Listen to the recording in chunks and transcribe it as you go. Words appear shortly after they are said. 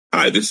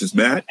Hi, this is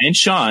Matt and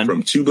Sean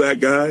from Two Black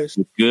Guys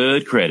with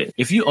Good Credit.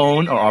 If you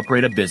own or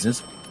operate a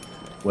business,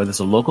 whether it's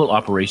a local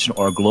operation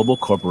or a global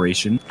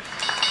corporation,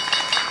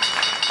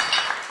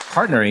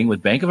 partnering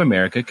with Bank of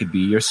America could be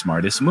your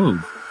smartest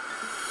move.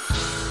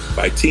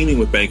 By teaming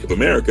with Bank of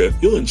America,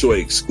 you'll enjoy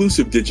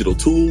exclusive digital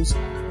tools,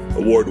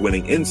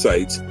 award-winning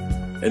insights,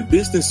 and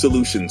business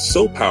solutions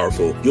so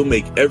powerful you'll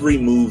make every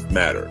move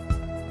matter.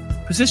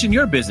 Position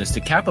your business to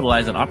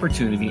capitalize on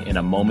opportunity in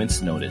a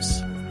moment's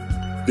notice.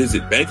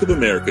 Visit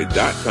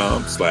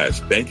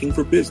bankofamerica.com/banking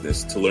for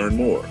business to learn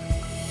more.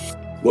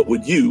 What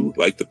would you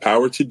like the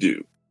power to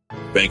do?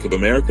 Bank of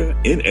America,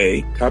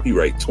 N.A.,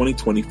 copyright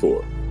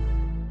 2024.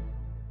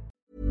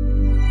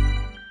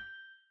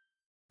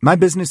 My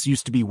business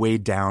used to be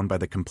weighed down by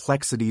the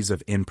complexities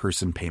of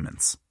in-person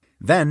payments.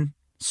 Then,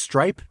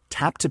 Stripe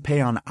Tap to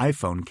Pay on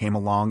iPhone came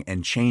along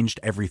and changed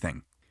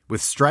everything.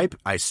 With Stripe,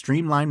 I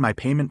streamlined my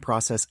payment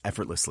process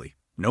effortlessly.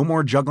 No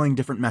more juggling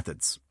different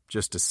methods.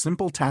 Just a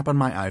simple tap on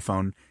my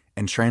iPhone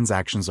and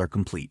transactions are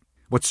complete.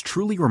 What's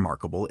truly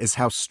remarkable is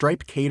how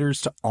Stripe caters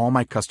to all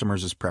my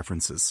customers'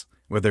 preferences.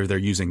 Whether they're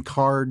using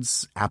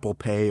cards, Apple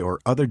Pay, or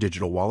other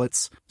digital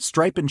wallets,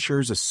 Stripe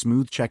ensures a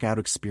smooth checkout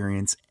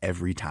experience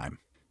every time.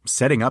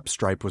 Setting up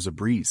Stripe was a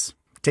breeze,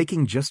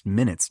 taking just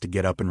minutes to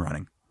get up and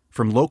running.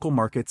 From local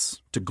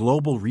markets to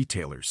global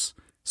retailers,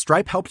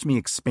 Stripe helped me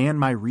expand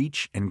my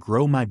reach and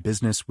grow my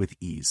business with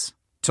ease.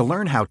 To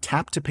learn how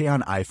Tap to Pay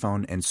on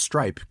iPhone and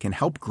Stripe can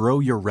help grow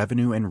your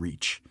revenue and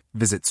reach,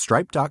 visit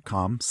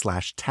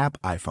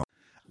stripe.com/tapiphone.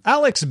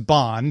 Alex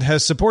Bond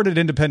has supported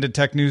Independent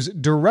Tech News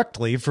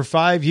directly for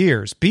 5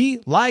 years.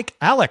 Be like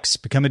Alex.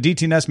 Become a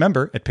DTNS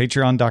member at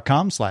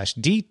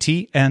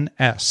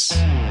patreon.com/DTNS.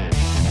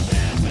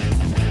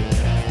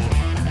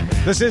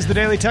 This is the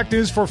Daily Tech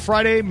News for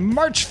Friday,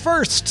 March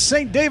 1st,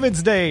 St.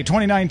 David's Day,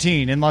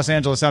 2019. In Los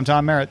Angeles, I'm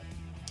Tom Merritt.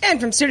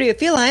 And from Studio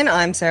Feline,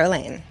 I'm Sarah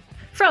Lane.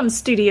 From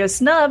Studio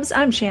Snubs,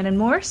 I'm Shannon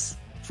Morse.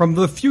 From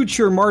the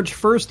future March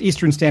 1st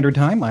Eastern Standard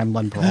Time, I'm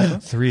Len Peralta.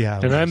 3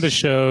 hours. And I'm the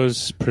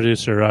show's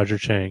producer, Roger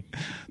Chang.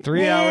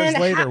 3 hours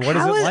later. What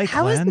is it like,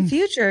 How Len? is the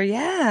future?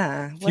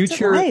 Yeah. What's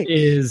Future it like?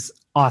 is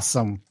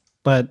awesome,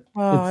 but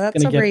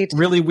it's going to get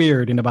really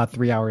weird in about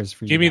 3 hours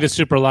for you. Give me the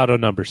Super Lotto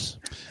numbers.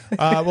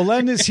 Well,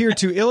 Len is here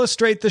to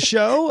illustrate the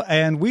show,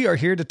 and we are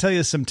here to tell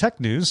you some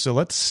tech news. So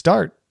let's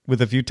start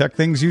with a few tech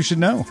things you should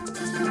know.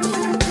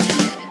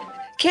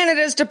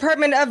 Canada's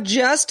Department of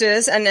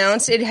Justice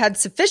announced it had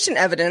sufficient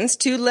evidence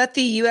to let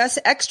the U.S.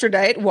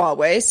 extradite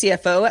Huawei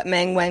CFO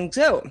Meng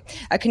Wanzhou.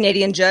 A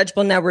Canadian judge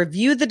will now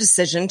review the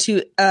decision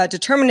to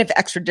determine if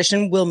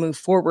extradition will move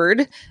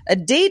forward. A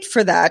date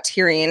for that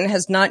hearing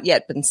has not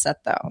yet been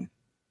set, though.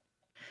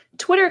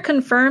 Twitter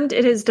confirmed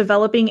it is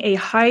developing a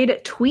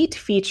hide tweet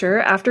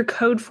feature after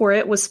code for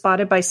it was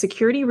spotted by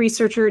security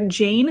researcher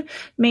Jane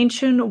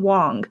Mainchun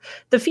Wong.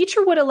 The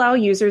feature would allow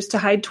users to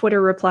hide Twitter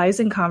replies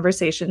in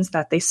conversations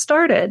that they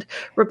started.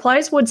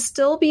 Replies would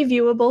still be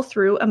viewable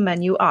through a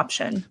menu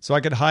option. So I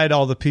could hide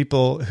all the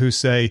people who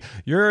say,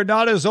 "You're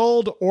not as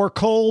old or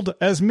cold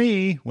as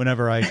me,"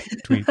 whenever I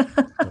tweet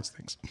those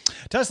things.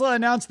 Tesla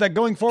announced that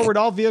going forward,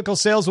 all vehicle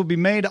sales will be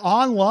made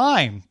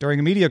online.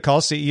 During a media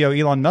call, CEO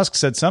Elon Musk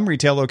said some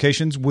retail locations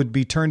would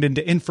be turned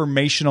into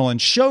informational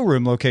and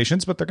showroom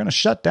locations, but they're going to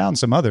shut down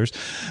some others.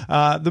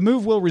 The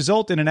move will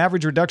result in an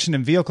average reduction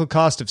in vehicle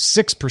cost of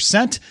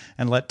 6%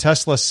 and let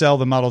Tesla sell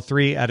the Model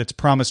 3 at its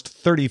promised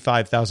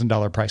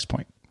 $35,000 price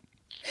point.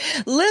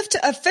 Lyft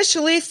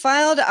officially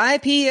filed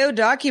IPO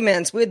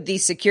documents with the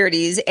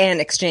Securities and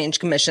Exchange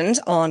Commission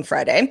on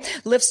Friday.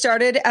 Lyft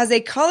started as a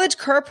college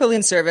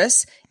carpooling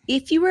service.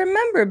 If you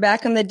remember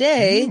back in the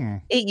day,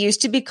 it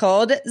used to be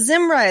called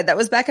Zimride. That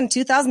was back in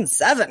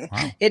 2007.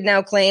 Wow. It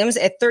now claims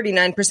a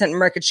 39%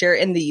 market share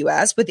in the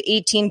U.S. with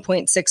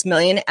 18.6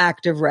 million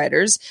active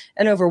riders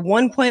and over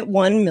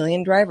 1.1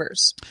 million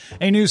drivers.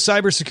 A new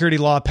cybersecurity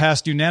law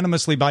passed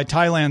unanimously by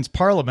Thailand's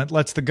parliament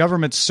lets the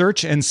government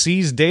search and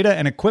seize data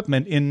and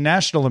equipment in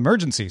national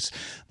emergencies.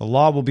 The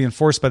law will be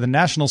enforced by the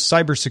National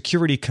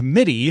Cybersecurity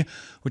Committee,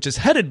 which is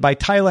headed by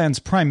Thailand's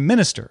prime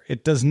minister.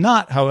 It does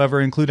not,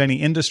 however, include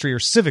any industry or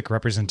civic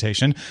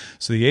representation,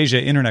 so the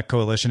Asia Internet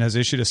Coalition has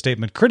issued a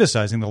statement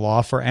criticizing the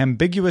law for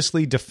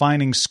ambiguously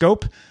defining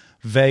scope,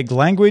 vague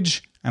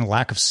language, and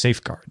lack of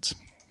safeguards.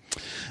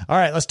 All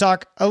right, let's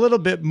talk a little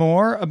bit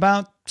more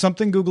about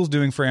something Google's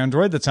doing for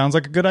Android that sounds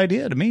like a good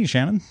idea to me,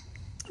 Shannon.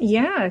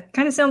 Yeah,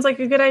 kind of sounds like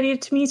a good idea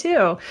to me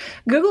too.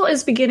 Google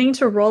is beginning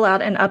to roll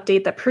out an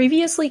update that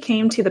previously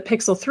came to the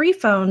Pixel 3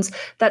 phones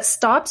that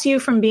stops you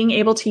from being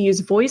able to use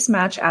Voice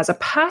Match as a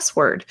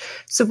password.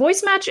 So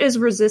Voice Match is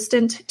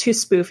resistant to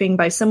spoofing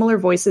by similar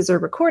voices or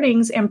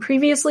recordings and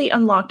previously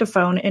unlocked a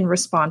phone in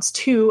response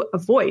to a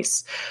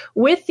voice.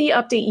 With the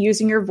update,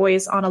 using your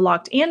voice on a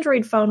locked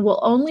Android phone will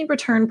only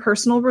return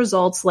personal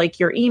results like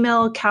your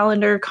email,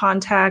 calendar,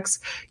 contacts,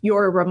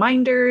 your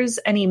reminders,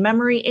 any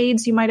memory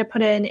aids you might have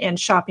put in, and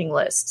shopping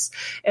lists.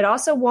 It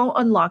also won't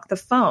unlock the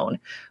phone.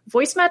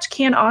 Voice Match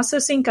can also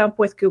sync up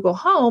with Google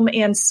Home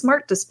and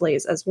smart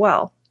displays as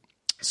well.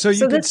 So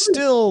you can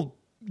still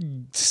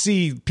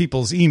see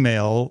people's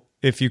email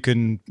if you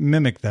can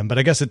mimic them. But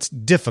I guess it's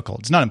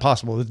difficult. It's not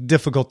impossible. It's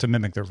difficult to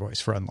mimic their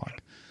voice for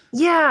unlock.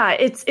 Yeah,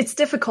 it's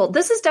difficult.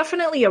 This is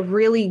definitely a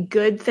really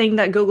good thing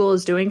that Google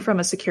is doing from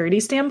a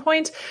security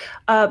standpoint.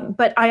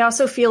 But I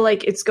also feel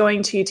like it's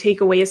going to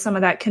take away some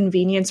of that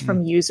convenience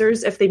from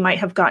users if they might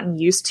have gotten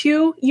used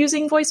to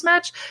using voice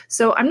match.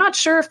 So I'm not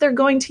sure if they're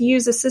going to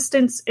use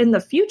assistants in the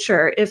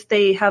future if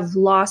they have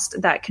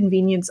lost that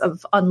convenience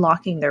of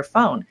unlocking their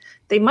phone.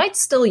 They might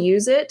still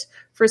use it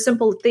for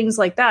simple things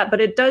like that,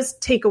 but it does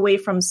take away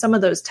from some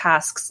of those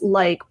tasks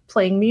like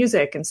playing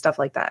music and stuff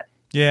like that.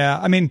 Yeah,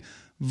 I mean,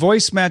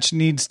 voice match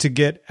needs to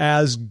get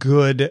as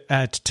good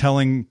at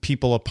telling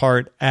people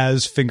apart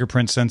as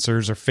fingerprint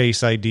sensors or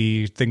Face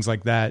ID, things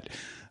like that.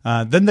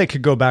 Then they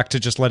could go back to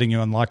just letting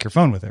you unlock your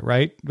phone with it,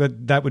 right?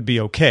 But that would be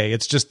okay.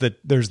 It's just that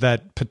there's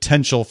that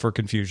potential for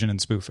confusion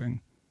and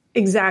spoofing.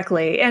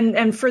 Exactly.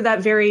 And for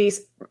that very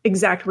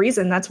exact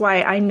reason, that's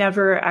why I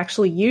never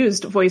actually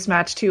used voice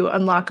match to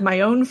unlock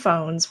my own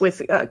phones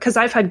because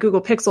I've had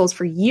Google Pixels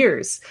for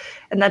years,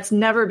 and that's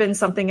never been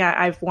something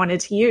I've wanted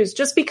to use,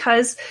 just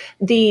because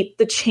the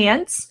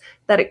chance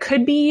that it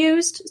could be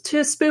used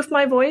to spoof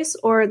my voice,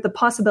 or the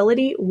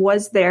possibility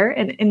was there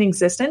and in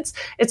existence.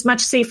 It's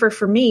much safer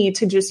for me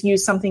to just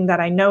use something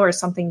that I know or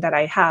something that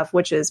I have,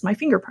 which is my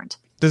fingerprint.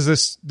 Does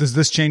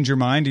this change your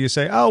mind? Do you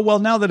say, oh, well,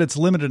 now that it's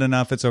limited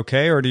enough, it's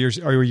okay? Or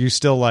are you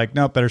still like,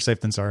 no, better safe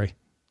than sorry?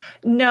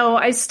 No,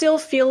 I still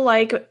feel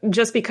like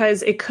just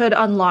because it could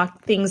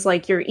unlock things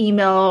like your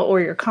email or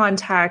your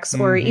contacts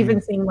or even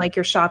things like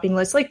your shopping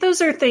list, like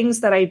those are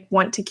things that I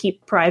want to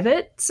keep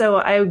private. So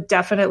I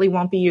definitely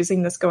won't be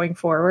using this going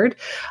forward.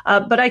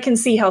 But I can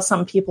see how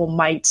some people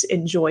might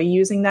enjoy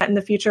using that in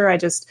the future. I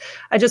just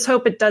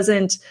hope it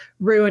doesn't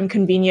ruin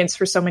convenience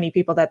for so many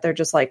people that they're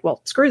just like,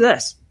 well, screw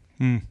this.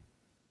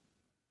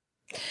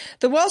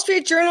 The Wall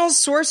Street Journal's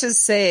sources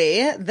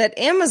say that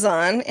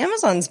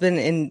Amazon's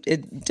been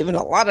doing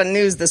a lot of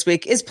news this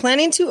week, is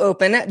planning to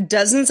open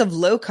dozens of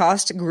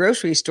low-cost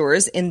grocery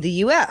stores in the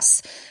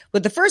U.S.,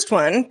 with the first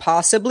one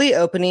possibly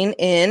opening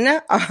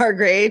in our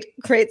great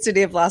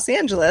city of Los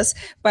Angeles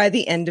by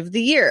the end of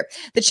the year.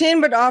 The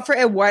chain would offer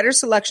a wider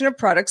selection of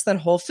products than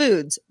Whole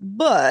Foods,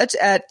 but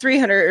at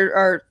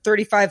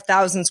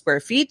 335,000 square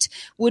feet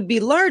would be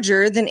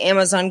larger than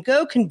Amazon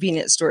Go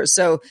convenience stores.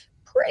 So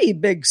pretty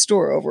big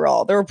store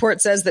overall. The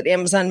report says that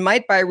Amazon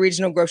might buy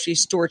regional grocery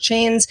store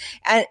chains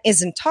and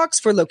is in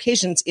talks for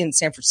locations in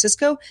San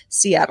Francisco,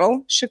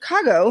 Seattle,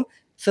 Chicago,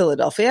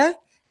 Philadelphia,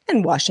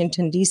 and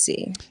Washington,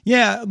 D.C.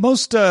 Yeah,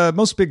 most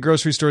big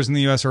grocery stores in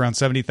the U.S. are around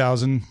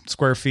 70,000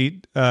 square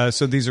feet.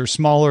 So these are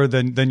smaller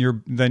than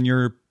your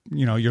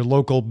your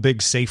local big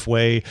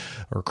Safeway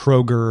or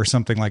Kroger or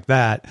something like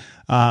that.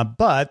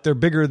 But they're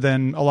bigger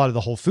than a lot of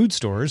the Whole Foods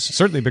stores,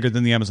 certainly bigger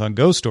than the Amazon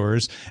Go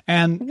stores.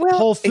 And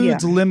Whole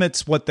Foods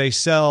limits what they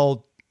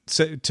sell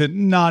to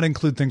not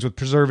include things with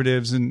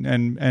preservatives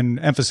and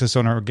emphasis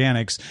on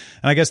organics.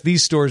 And I guess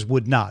these stores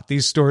would not.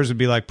 These stores would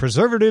be like,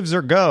 preservatives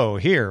or go.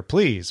 Here,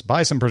 please,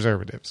 buy some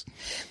preservatives.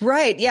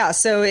 Right, yeah.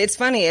 So it's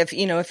funny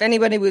if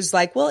anybody was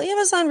like, well,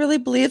 Amazon really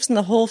believes in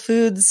the Whole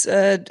Foods,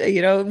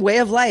 way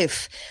of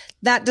life.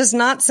 That does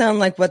not sound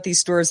like what these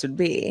stores would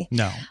be.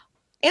 No.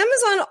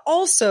 Amazon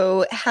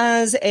also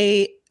has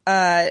a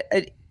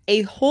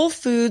Whole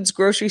Foods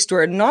grocery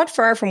store not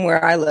far from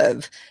where I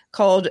live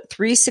called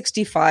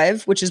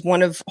 365, which is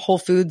one of Whole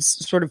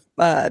Foods sort of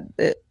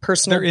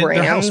personal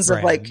brands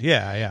of like,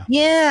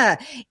 yeah.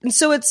 And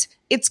so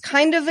it's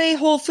kind of a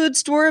Whole Foods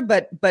store,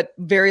 but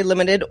very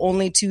limited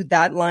only to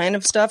that line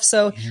of stuff.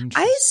 So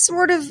I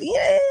sort of,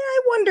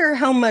 I wonder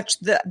how much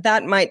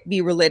that might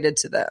be related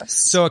to this.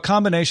 So a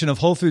combination of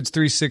Whole Foods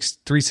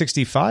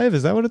 365,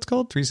 is that what it's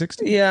called?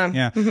 360?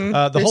 Yeah.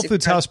 The Whole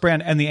Foods house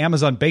brand and the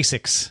Amazon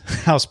Basics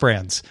house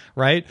brands,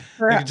 right?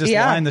 You could just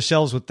line the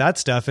shelves with that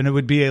stuff, and it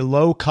would be a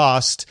low cost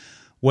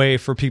way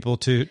for people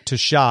to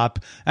shop,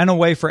 and a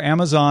way for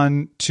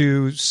Amazon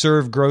to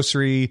serve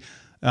grocery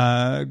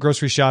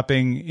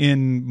shopping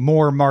in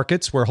more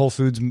markets where Whole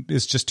Foods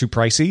is just too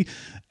pricey.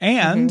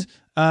 And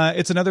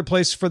it's another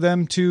place for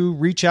them to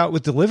reach out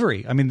with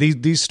delivery. I mean,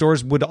 these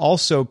stores would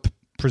also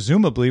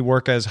presumably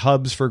work as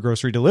hubs for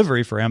grocery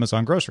delivery for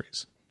Amazon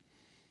groceries.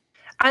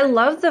 I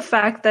love the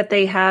fact that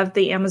they have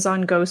the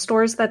Amazon Go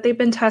stores that they've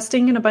been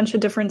testing in a bunch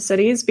of different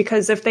cities,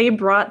 because if they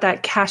brought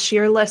that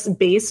cashierless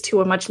base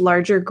to a much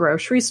larger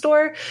grocery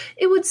store,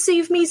 it would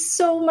save me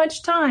so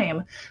much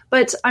time.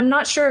 But I'm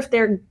not sure if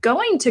they're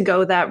going to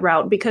go that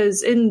route,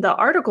 because in the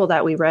article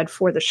that we read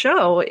for the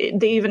show,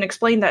 they even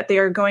explained that they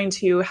are going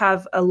to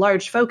have a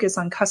large focus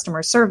on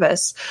customer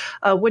service,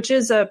 which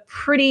is a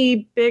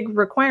pretty big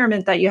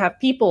requirement that you have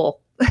people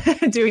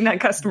doing that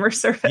customer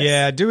service.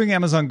 Yeah, doing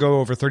Amazon Go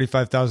over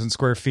 35,000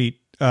 square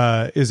feet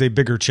is a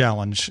bigger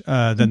challenge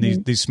than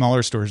these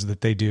smaller stores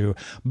that they do.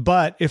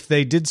 But if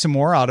they did some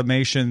more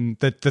automation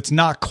that's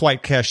not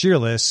quite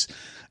cashierless,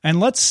 and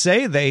let's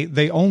say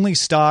they only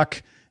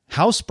stock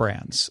house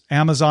brands,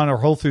 Amazon or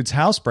Whole Foods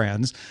house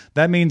brands,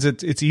 that means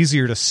it's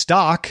easier to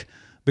stock,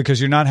 because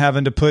you're not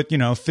having to put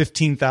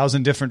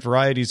 15,000 different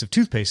varieties of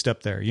toothpaste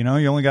up there. You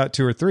only got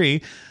 2 or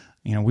 3.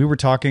 We were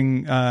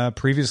talking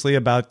previously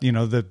about,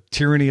 the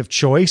tyranny of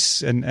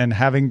choice and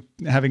having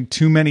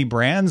too many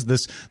brands.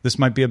 This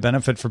might be a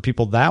benefit for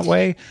people that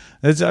way.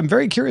 I'm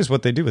very curious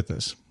what they do with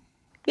this.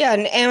 Yeah,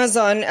 and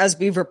Amazon, as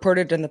we've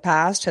reported in the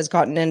past, has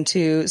gotten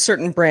into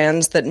certain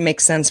brands that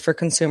make sense for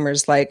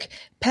consumers, like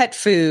pet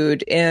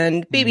food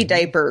and baby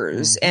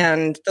diapers,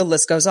 and the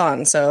list goes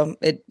on. So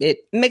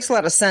it makes a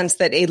lot of sense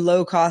that a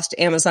low-cost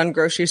Amazon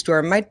grocery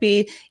store might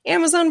be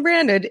Amazon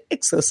branded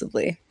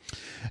exclusively.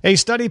 A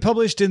study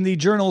published in the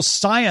journal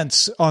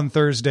Science on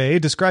Thursday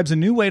describes a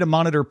new way to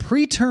monitor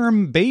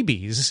preterm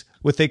babies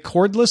with a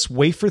cordless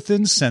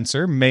wafer-thin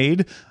sensor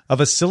made of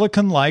a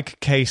silicon-like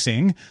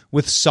casing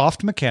with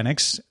soft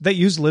mechanics that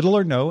use little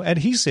or no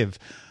adhesive.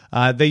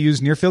 They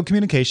use near-field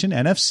communication,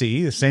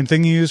 NFC, the same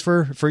thing you use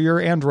for your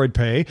Android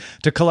Pay,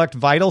 to collect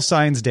vital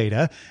signs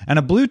data, and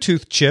a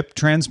Bluetooth chip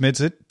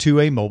transmits it to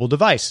a mobile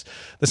device.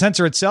 The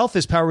sensor itself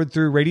is powered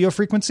through radio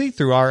frequency,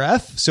 through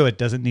RF, so it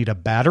doesn't need a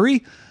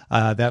battery.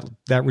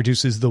 That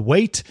reduces the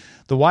weight.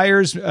 The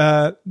wires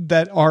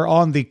that are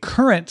on the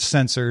current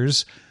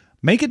sensors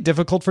make it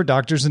difficult for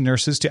doctors and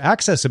nurses to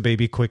access a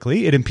baby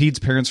quickly. It impedes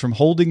parents from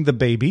holding the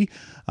baby.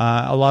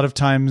 A lot of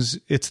times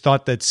it's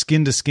thought that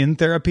skin-to-skin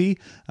therapy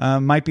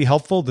might be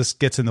helpful. This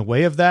gets in the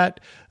way of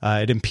that.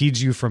 It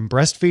impedes you from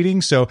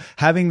breastfeeding. So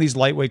having these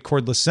lightweight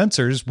cordless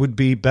sensors would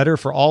be better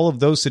for all of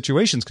those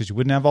situations because you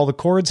wouldn't have all the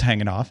cords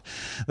hanging off.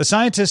 The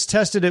scientists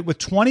tested it with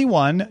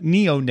 21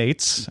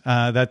 neonates,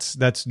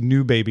 that's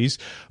new babies,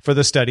 for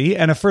the study,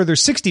 and a further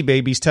 60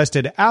 babies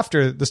tested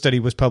after the study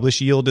was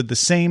published yielded the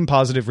same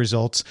positive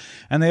results,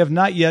 and they have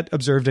not yet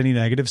observed any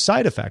negative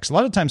side effects. A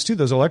lot of times, too,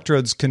 those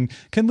electrodes can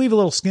leave a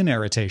little skin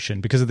irritation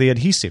because of the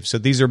adhesive, so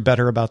these are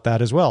better about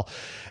that as well.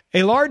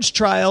 A large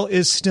trial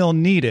is still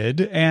needed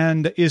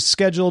and is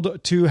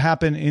scheduled to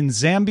happen in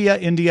Zambia,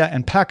 India,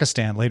 and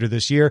Pakistan later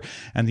this year,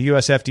 and the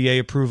U.S. FDA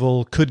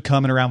approval could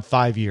come in around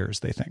 5 years,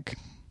 they think,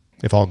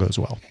 if all goes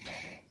well.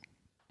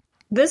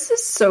 This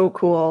is so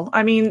cool.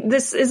 I mean,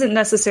 this isn't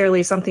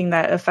necessarily something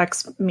that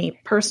affects me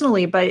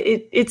personally, but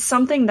it's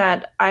something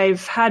that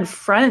I've had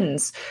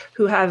friends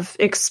who have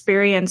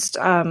experienced,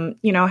 having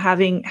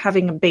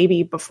a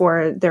baby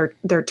before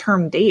their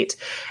term date,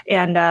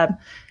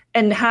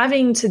 and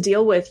having to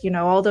deal with,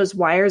 all those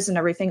wires and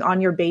everything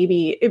on your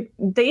baby.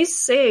 They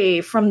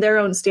say from their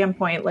own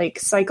standpoint, like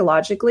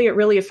psychologically, it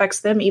really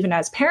affects them even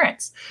as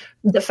parents.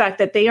 The fact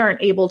that they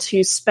aren't able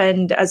to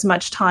spend as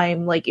much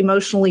time like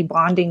emotionally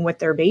bonding with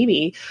their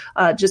baby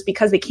just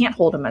because they can't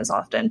hold them as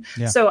often.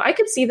 Yeah. So I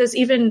could see this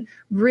even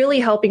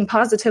really helping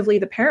positively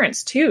the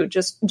parents too,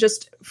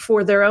 just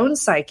for their own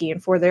psyche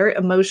and for their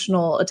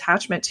emotional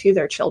attachment to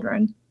their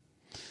children.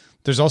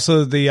 There's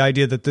also the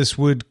idea that this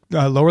would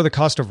lower the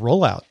cost of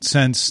rollout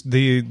since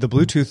the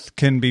Bluetooth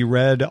can be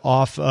read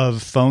off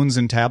of phones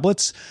and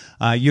tablets.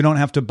 You don't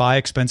have to buy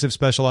expensive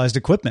specialized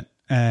equipment.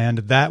 And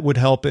that would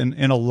help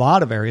in a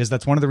lot of areas.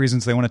 That's one of the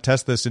reasons they want to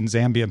test this in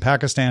Zambia and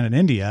Pakistan and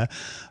India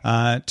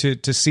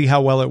to see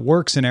how well it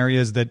works in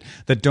areas that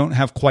don't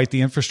have quite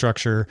the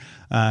infrastructure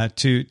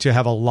to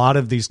have a lot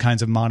of these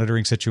kinds of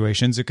monitoring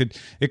situations. It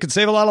could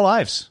save a lot of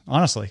lives,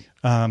 honestly.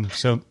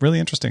 So really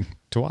interesting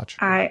to watch.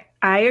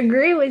 I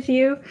agree with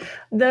you.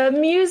 The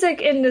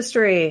music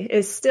industry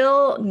is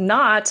still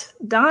not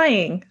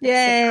dying.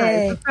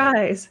 Yay.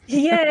 Surprise.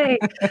 Yay.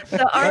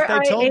 They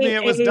told me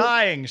it was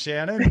dying,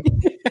 Shannon.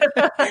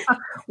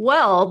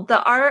 Well, the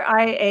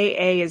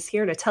RIAA is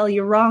here to tell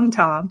you wrong,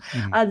 Tom.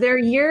 Their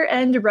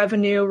year-end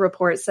revenue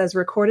report says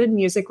recorded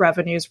music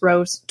revenues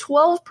rose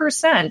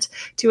 12%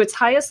 to its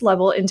highest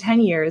level in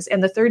 10 years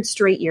and the third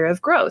straight year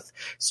of growth.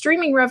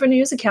 Streaming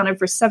revenues accounted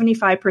for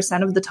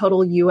 75% of the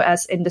total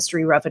U.S.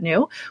 industry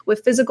revenue,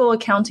 with physical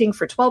accounting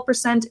for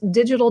 12%,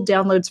 digital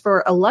downloads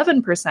for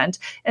 11%,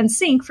 and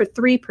sync for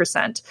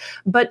 3%.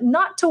 But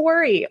not to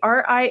worry,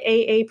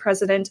 RIAA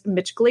President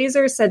Mitch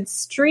Glazer said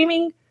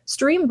stream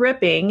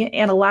ripping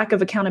and a lack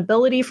of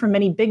accountability from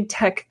many big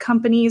tech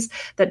companies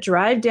that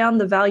drive down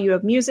the value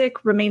of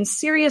music remain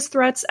serious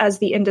threats as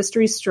the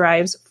industry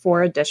strives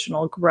for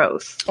additional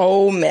growth.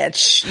 Oh,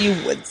 Mitch, you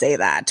would say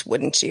that,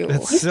 wouldn't you?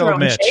 It's so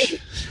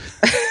Mitch.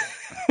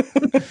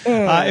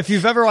 If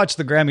you've ever watched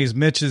the Grammys,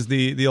 Mitch is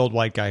the old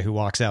white guy who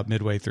walks out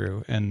midway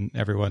through and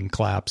everyone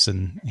claps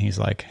and he's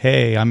like,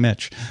 "Hey, I'm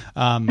Mitch."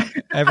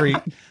 Every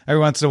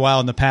once in a while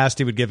in the past,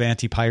 he would give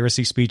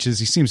anti-piracy speeches.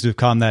 He seems to have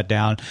calmed that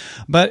down.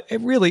 But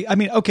it really,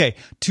 okay,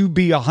 to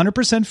be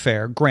 100%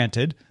 fair,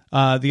 granted,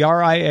 the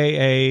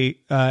RIAA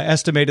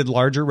estimated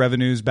larger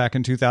revenues back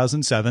in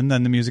 2007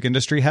 than the music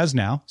industry has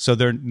now. So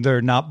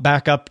they're not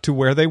back up to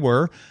where they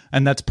were.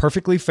 And that's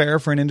perfectly fair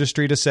for an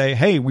industry to say,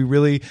 hey, we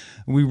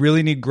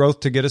really need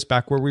growth to get us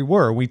back where we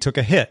were. We took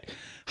a hit.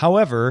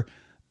 However,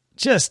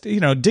 just,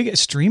 dig it.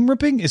 Stream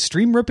ripping? Is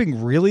stream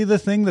ripping really the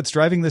thing that's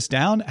driving this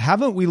down?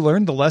 Haven't we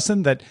learned the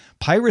lesson that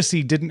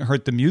piracy didn't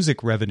hurt the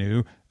music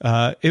revenue?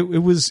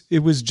 It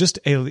was just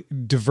a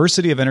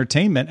diversity of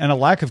entertainment and a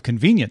lack of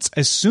convenience.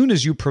 As soon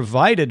as you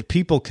provided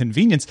people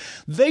convenience,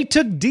 they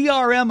took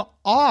DRM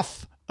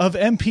off of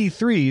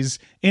MP3s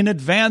in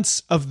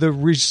advance of the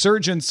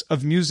resurgence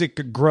of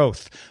music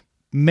growth.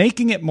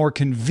 Making it more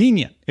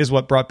convenient is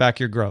what brought back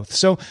your growth.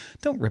 So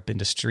don't rip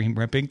into stream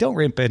ripping. Don't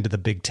rip into the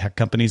big tech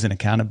companies and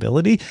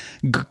accountability.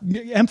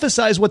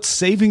 Emphasize what's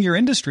saving your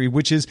industry,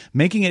 which is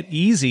making it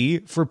easy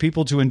for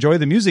people to enjoy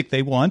the music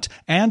they want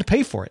and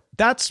pay for it.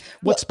 That's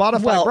what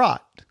Spotify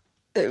brought.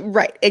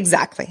 Right,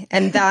 exactly.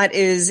 And that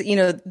is,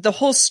 the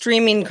whole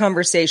streaming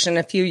conversation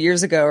a few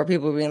years ago where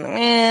people were being like,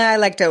 I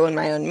like to own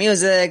my own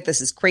music.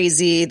 This is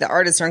crazy. The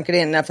artists aren't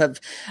getting enough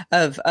of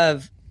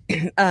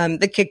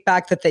the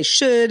kickback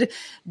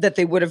that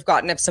they would have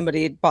gotten if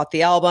somebody had bought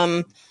the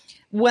album.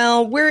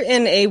 Well, we're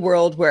in a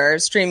world where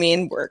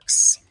streaming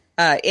works.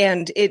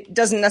 And it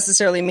doesn't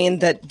necessarily mean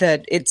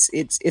that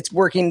it's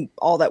working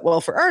all that well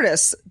for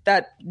artists.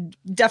 That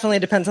definitely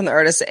depends on the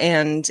artist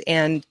and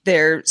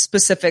their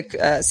specific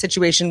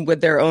situation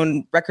with their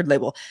own record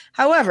label.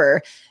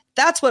 However,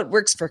 that's what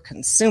works for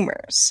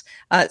consumers.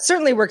 It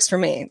certainly works for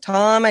me.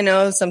 Tom, I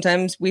know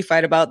sometimes we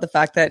fight about the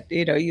fact that,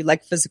 you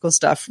like physical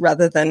stuff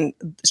rather than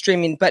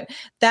streaming, but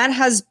that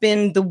has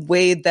been the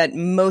way that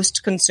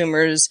most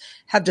consumers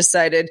have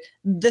decided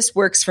this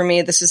works for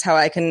me. This is how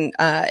I can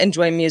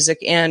enjoy music,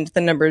 and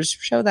the numbers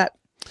show that.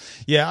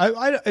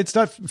 Yeah, it's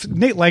not.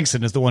 Nate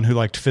Langston is the one who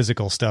liked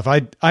physical stuff.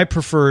 I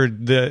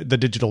preferred the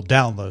digital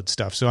download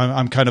stuff. So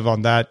I'm kind of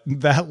on that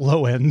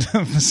low end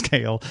of the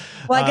scale.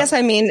 Well, I guess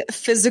I mean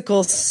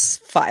physical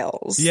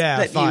files. Yeah,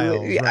 that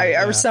files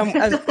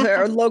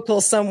are local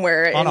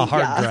somewhere on a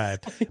hard drive.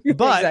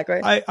 But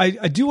exactly.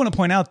 I do want to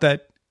point out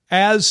that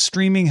as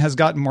streaming has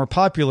gotten more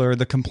popular,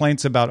 the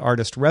complaints about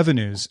artist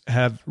revenues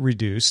have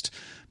reduced,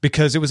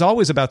 because it was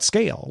always about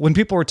scale. When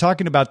people were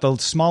talking about the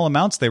small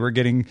amounts they were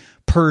getting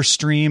per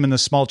stream and the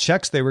small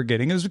checks they were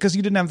getting, it was because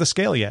you didn't have the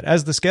scale yet.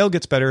 As the scale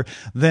gets better,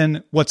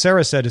 then what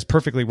Sarah said is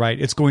perfectly right.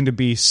 It's going to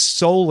be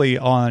solely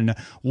on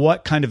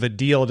what kind of a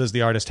deal does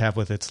the artist have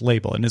with its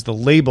label, and is the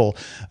label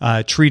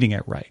treating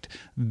it right?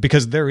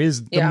 Because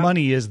the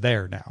money is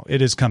there now.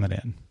 It is coming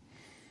in.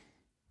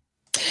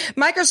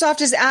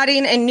 Microsoft is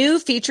adding a new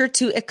feature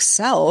to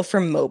Excel for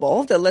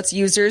mobile that lets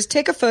users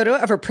take a photo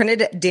of a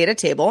printed data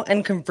table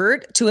and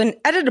convert to an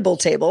editable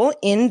table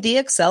in the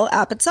Excel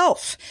app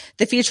itself.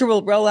 The feature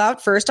will roll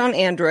out first on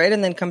Android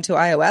and then come to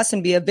iOS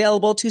and be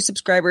available to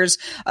subscribers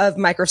of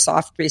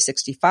Microsoft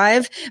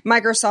 365.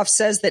 Microsoft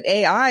says that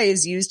AI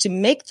is used to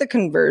make the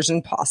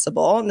conversion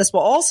possible, and this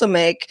will also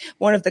make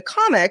one of the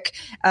comic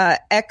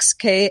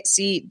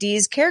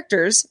XKCD's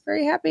characters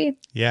very happy.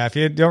 Yeah, if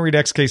you don't read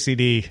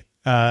XKCD,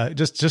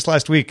 just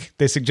last week,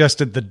 they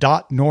suggested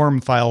the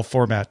 .norm file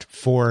format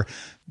for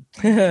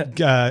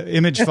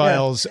image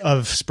files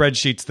of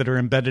spreadsheets that are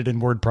embedded in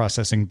word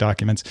processing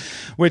documents,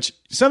 which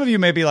some of you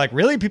may be like,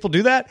 really? People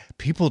do that?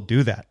 People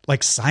do that.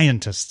 Like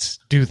scientists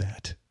do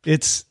that.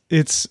 It's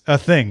a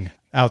thing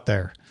out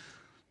there,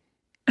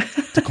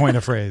 to coin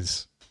a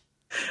phrase.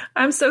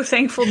 I'm so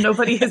thankful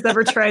nobody has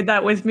ever tried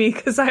that with me,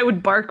 because I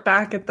would bark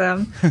back at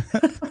them.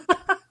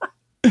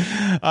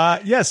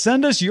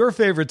 Send us your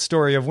favorite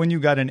story of when you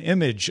got an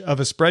image of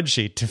a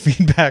spreadsheet to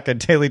feedback at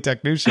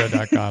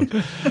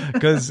dailytechnewsshow.com.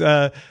 Because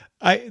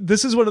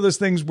this is one of those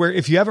things where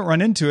if you haven't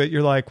run into it,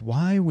 you're like,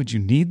 why would you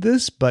need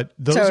this? But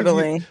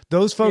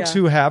those folks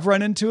who have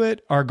run into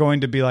it are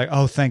going to be like,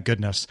 oh, thank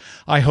goodness.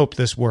 I hope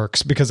this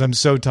works, because I'm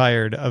so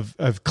tired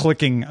of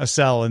clicking a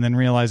cell and then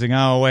realizing,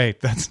 oh,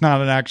 wait, that's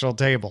not an actual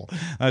table.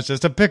 That's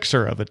just a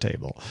picture of a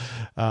table.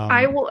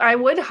 I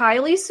would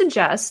highly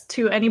suggest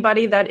to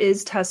anybody that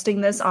is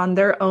testing this on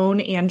their own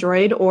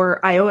Android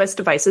or iOS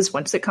devices,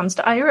 once it comes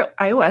to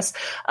iOS,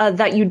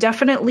 that you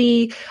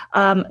definitely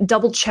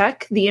double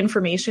check the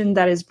information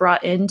that is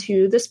brought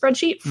into the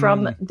spreadsheet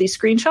from the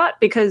screenshot,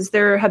 because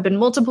there have been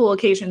multiple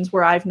occasions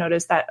where I've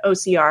noticed that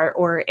OCR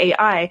or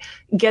AI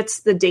gets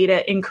the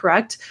data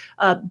incorrect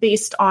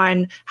based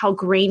on how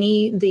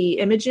grainy the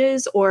image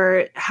is,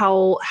 or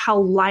how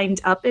lined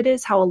up it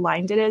is, how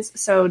aligned it is.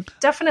 So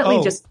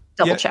definitely just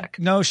double check.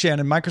 No,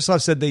 Shannon,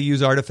 Microsoft said they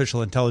use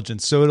artificial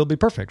intelligence, so it'll be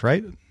perfect,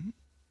 right?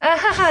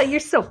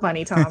 You're so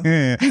funny, Tom.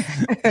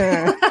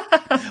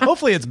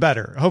 Hopefully it's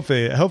better.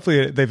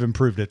 Hopefully they've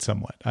improved it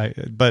somewhat.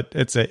 But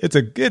it's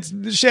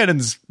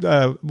Shannon's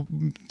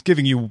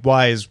giving you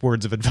wise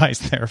words of advice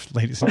there,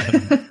 ladies and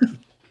gentlemen.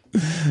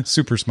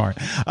 Super smart.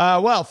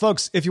 Well,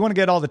 folks, if you want to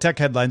get all the tech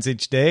headlines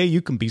each day,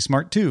 you can be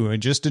smart too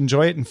and just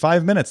enjoy it in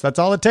 5 minutes. That's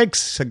all it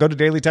takes. So go to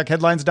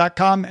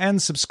dailytechheadlines.com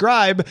and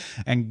subscribe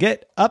and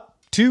get up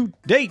to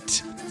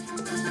date.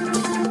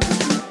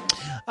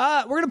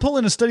 We're going to pull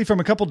in a study from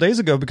a couple days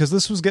ago, because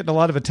this was getting a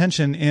lot of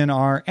attention in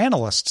our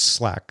analysts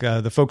Slack.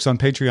 The folks on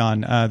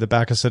Patreon that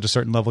back us at a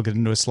certain level get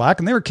into a Slack,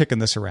 and they were kicking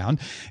this around.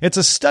 It's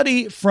a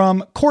study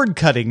from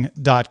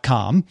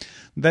cordcutting.com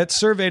that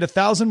surveyed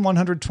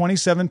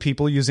 1,127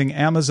 people using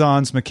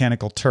Amazon's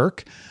Mechanical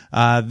Turk.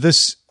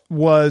 This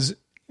was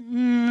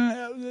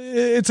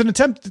it's an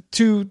attempt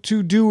to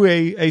do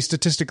a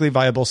statistically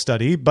viable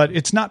study, but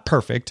it's not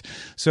perfect.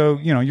 So,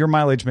 your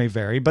mileage may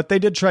vary, but they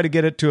did try to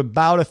get it to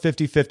about a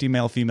 50-50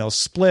 male-female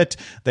split.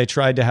 They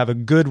tried to have a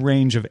good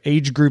range of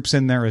age groups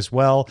in there as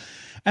well.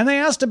 And they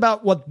asked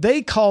about what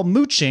they call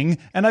mooching,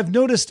 and I've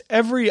noticed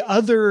every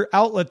other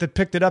outlet that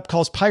picked it up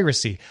calls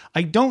piracy.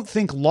 I don't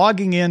think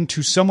logging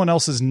into someone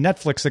else's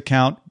Netflix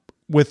account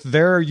with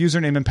their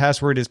username and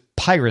password is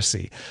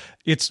piracy.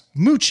 It's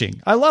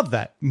mooching. I love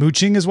that.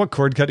 Mooching is what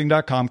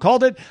cordcutting.com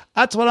called it.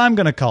 That's what I'm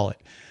going to call it.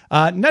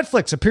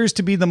 Netflix appears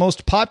to be the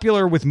most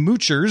popular with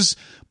moochers,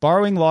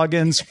 borrowing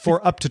logins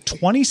for up to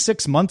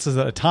 26 months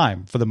at a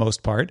time for the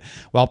most part,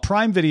 while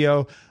Prime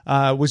Video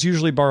was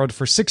usually borrowed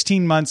for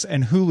 16 months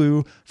and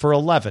Hulu for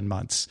 11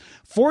 months.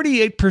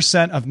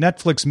 48% of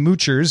Netflix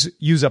moochers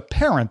use a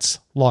parent's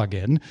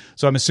login.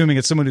 So I'm assuming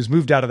it's someone who's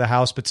moved out of the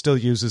house but still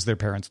uses their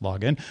parents'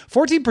 login.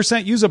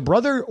 14% use a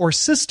brother or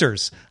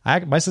sister's.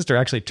 My sister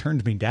actually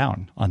turned me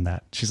down on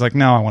that. She's like,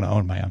 no, I want to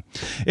own my own.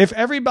 If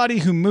everybody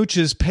who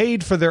mooches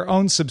paid for their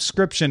own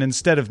subscription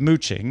instead of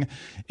mooching,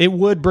 it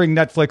would bring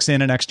Netflix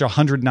in an extra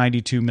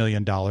 $192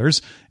 million.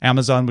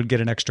 Amazon would get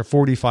an extra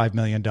 $45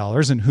 million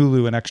and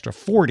Hulu an extra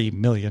 $40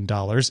 million.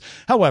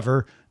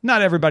 However,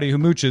 not everybody who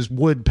mooches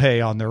would pay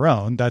on their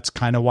own. That's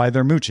kind of why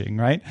they're mooching,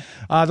 right?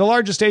 The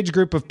largest age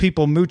group of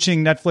people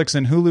mooching Netflix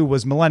and Hulu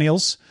was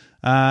millennials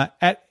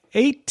at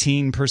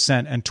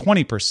 18% and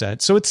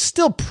 20%. So it's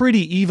still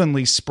pretty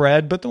evenly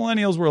spread, but the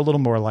millennials were a little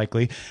more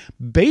likely.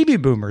 Baby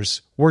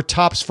boomers were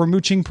tops for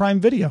mooching Prime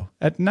Video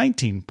at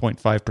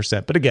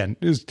 19.5%. But again,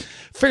 it was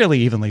fairly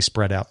evenly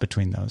spread out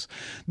between those.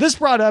 This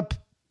brought up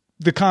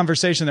the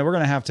conversation that we're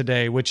going to have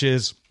today, which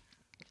is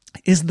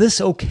this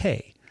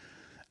okay?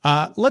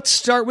 Let's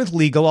start with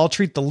legal. I'll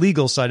treat the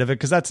legal side of it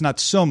because that's not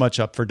so much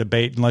up for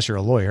debate unless you're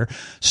a lawyer.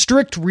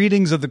 Strict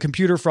readings of the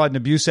Computer Fraud and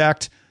Abuse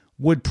Act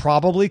would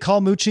probably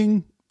call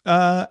mooching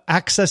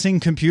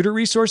accessing computer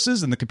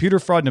resources. And the Computer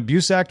Fraud and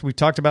Abuse Act we've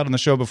talked about on the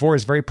show before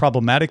is very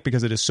problematic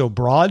because it is so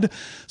broad.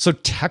 So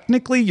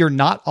technically, you're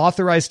not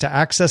authorized to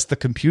access the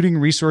computing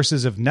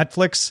resources of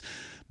Netflix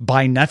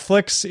by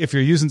Netflix if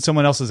you're using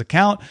someone else's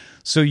account.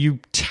 So you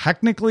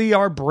technically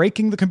are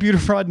breaking the Computer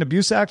Fraud and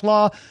Abuse Act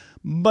law.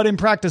 But in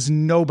practice,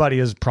 nobody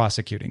is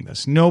prosecuting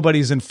this.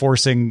 Nobody's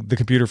enforcing the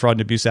Computer Fraud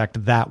and Abuse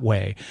Act that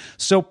way.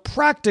 So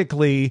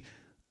practically,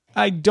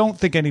 I don't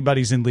think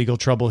anybody's in legal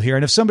trouble here.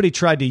 And if somebody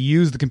tried to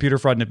use the Computer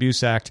Fraud and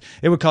Abuse Act,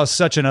 it would cause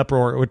such an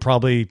uproar. It would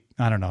probably,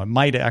 it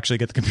might actually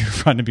get the Computer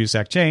Fraud and Abuse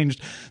Act changed.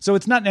 So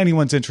it's not in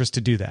anyone's interest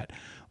to do that.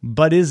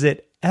 But is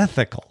it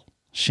ethical?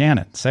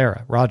 Shannon,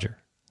 Sarah, Roger,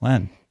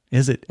 Len,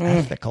 is it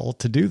ethical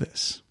to do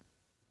this?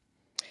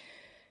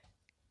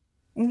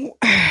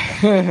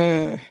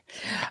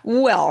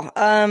 Well,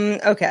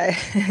 okay.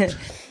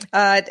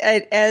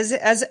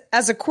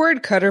 As a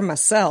cord cutter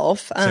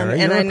myself, Sarah,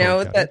 and I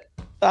know that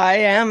I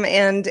am,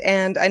 and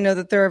I know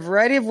that there are a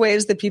variety of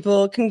ways that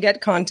people can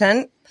get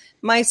content,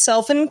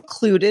 myself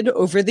included,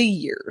 over the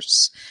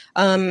years.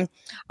 I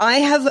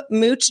have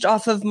mooched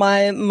off of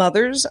my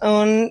mother's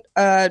own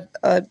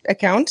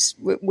account,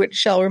 which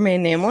shall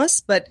remain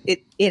nameless, but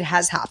it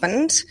has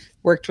happened.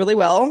 Worked really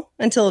well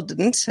until it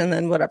didn't, and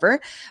then whatever.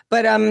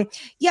 But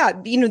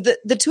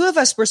the two of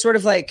us were sort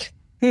of like,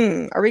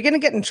 are we going to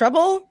get in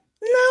trouble?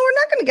 No,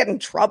 we're not going to get in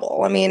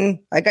trouble. I mean,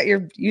 I got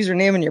your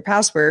username and your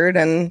password,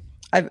 and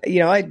I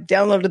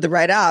downloaded the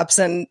right apps,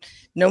 and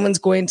no one's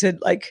going to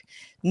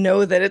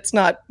know that it's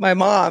not my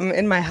mom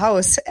in my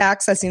house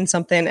accessing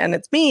something and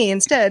it's me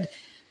instead.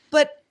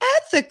 But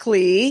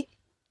ethically,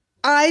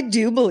 I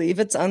do believe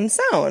it's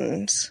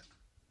unsound.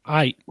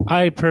 I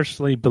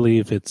personally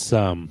believe it's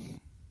a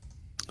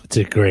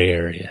gray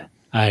area.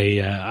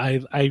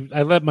 I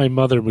let my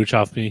mother mooch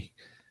off me,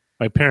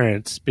 my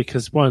parents,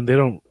 because one,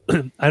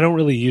 I don't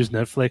really use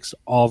Netflix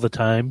all the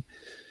time.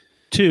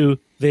 Two,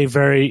 they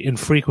very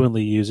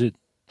infrequently use it.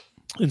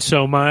 And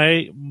so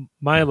my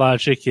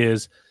logic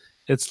is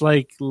it's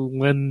like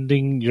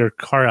lending your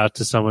car out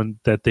to someone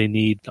that they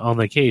need on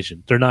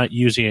occasion. They're not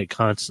using it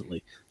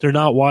constantly. They're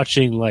not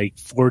watching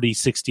 40,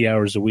 60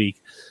 hours a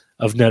week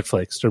of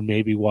Netflix. They're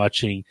maybe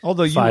watching.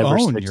 Although you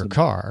own your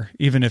car,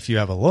 even if you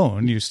have a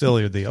loan, you still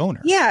are the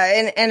owner.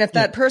 Yeah, and if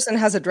that person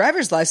has a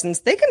driver's license,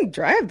 they can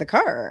drive the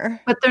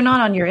car. But they're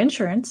not on your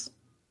insurance.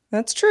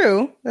 That's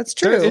true.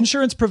 Their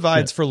insurance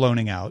provides for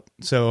loaning out,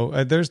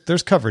 so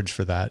there's coverage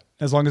for that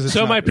as long as it's.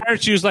 So my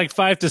parents use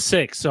 5 to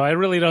 6, so I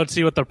really don't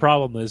see what the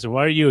problem is. And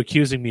why are you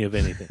accusing me of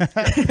anything?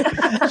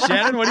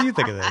 Shannon, what do you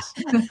think of this?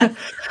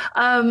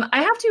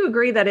 I have to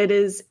agree that it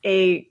is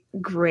a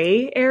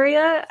gray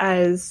area,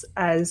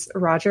 as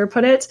Roger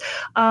put it.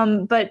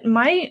 But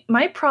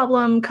my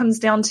problem comes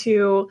down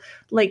to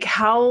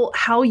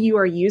how you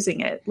are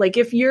using it.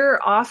 If you're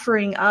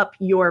offering up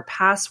your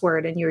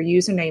password and your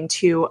username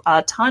to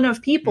a ton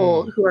of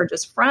people who are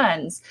just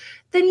friends,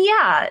 then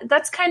yeah,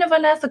 that's kind of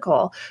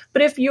unethical.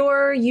 But if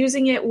you're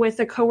using it with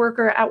a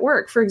coworker at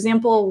work, for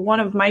example, one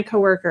of my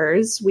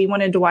coworkers, we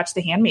wanted to watch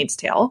The Handmaid's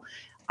Tale.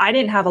 I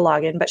didn't have a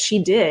login, but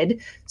she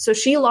did. So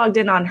she logged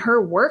in on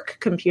her work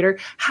computer.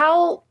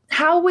 How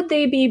how would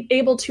they be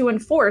able to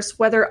enforce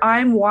whether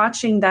I'm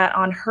watching that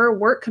on her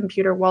work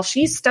computer while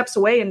she steps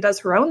away and does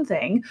her own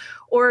thing,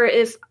 or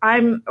if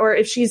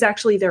she's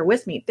actually there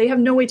with me? They have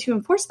no way to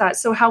enforce that.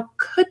 So how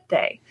could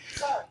they?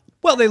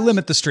 Well, they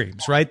limit the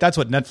streams, right? That's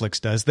what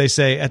Netflix does. They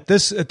say at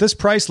this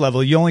price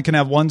level, you only can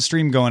have one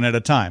stream going at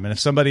a time. And if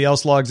somebody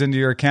else logs into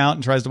your account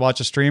and tries to watch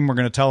a stream, we're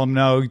going to tell them,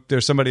 no,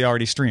 there's somebody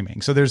already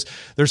streaming. So there's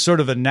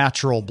sort of a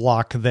natural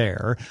block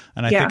there.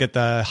 And I think at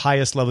the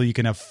highest level, you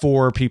can have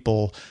 4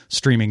 people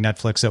streaming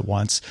Netflix at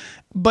once.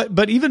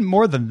 But even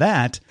more than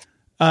that,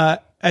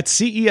 at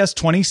CES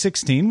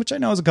 2016, which I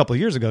know is a couple of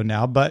years ago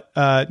now, but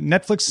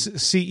Netflix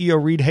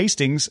CEO Reed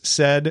Hastings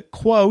said,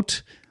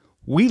 quote,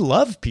 "We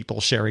love people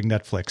sharing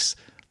Netflix.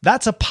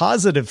 That's a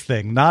positive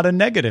thing, not a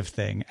negative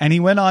thing." And he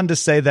went on to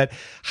say that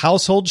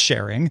household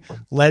sharing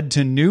led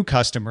to new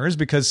customers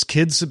because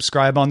kids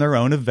subscribe on their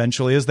own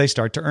eventually as they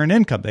start to earn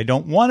income. They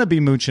don't want to be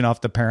mooching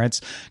off the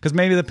parents because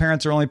maybe the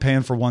parents are only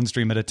paying for one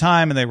stream at a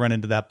time and they run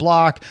into that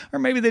block, or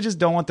maybe they just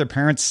don't want their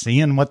parents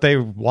seeing what they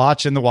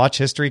watch in the watch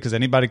history because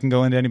anybody can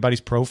go into anybody's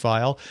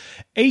profile.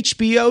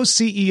 HBO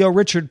CEO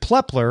Richard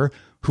Plepler,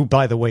 who,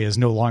 by the way, is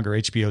no longer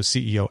HBO's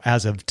CEO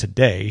as of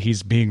today.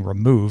 He's being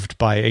removed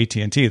by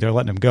AT&T. They're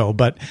letting him go.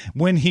 But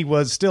when he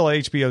was still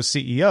HBO's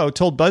CEO,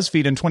 told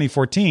BuzzFeed in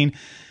 2014,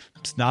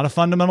 it's not a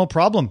fundamental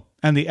problem.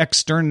 And the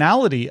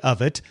externality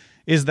of it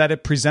is that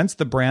it presents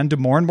the brand to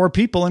more and more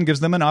people and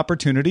gives them an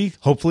opportunity,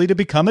 hopefully, to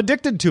become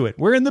addicted to it.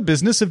 We're in the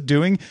business of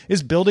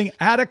building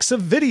addicts of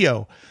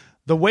video.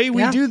 The way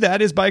we do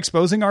that is by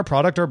exposing our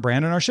product, our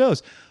brand, and our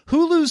shows.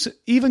 Hulu's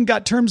even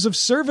got terms of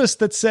service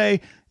that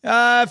say,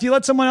 if you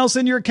let someone else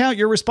in your account,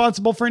 you're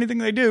responsible for anything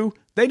they do.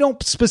 They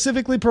don't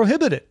specifically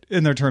prohibit it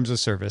in their terms of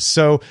service.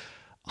 So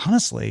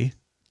honestly,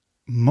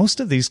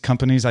 most of these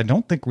companies, I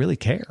don't think really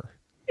care.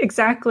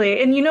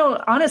 Exactly. And,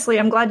 honestly,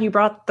 I'm glad you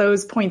brought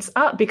those points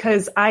up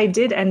because I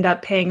did end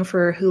up paying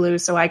for Hulu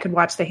so I could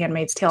watch The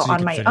Handmaid's Tale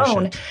on my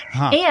own.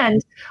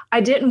 And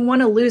I didn't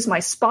want to lose my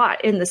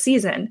spot in the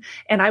season.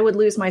 And I would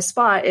lose my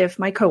spot if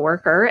my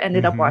coworker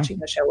ended up watching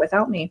the show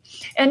without me.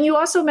 And you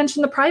also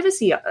mentioned the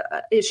privacy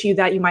issue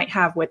that you might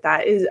have with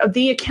that is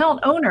the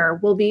account owner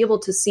will be able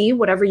to see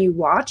whatever you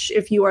watch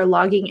if you are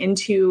logging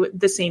into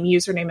the same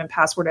username and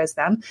password as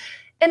them.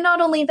 And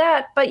not only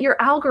that, but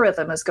your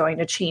algorithm is going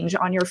to change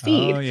on your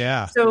feed. Oh,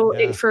 yeah. So,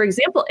 for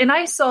example, and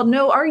I saw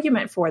no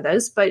argument for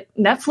this, but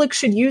Netflix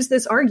should use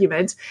this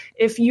argument.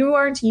 If you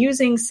aren't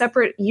using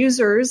separate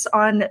users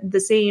on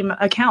the same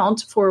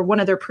account for one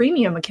of their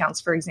premium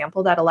accounts, for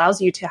example, that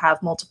allows you to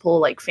have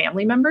multiple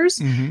family members,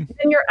 then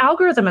your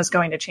algorithm is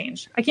going to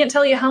change. I can't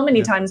tell you how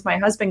many times my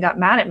husband got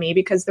mad at me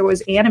because there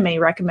was anime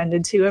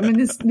recommended to him in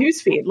his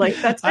newsfeed.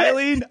 That's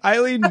Eileen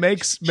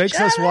makes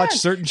us watch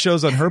certain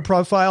shows on her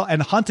profile,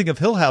 and Haunting of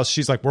Hill House,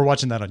 she's like, we're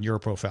watching that on your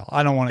profile.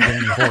 I don't want to get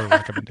any horror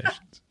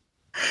recommendations.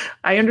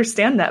 I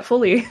understand that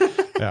fully.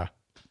 Yeah.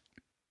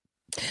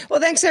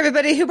 Well, thanks to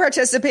everybody who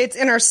participates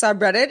in our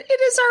subreddit.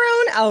 It is our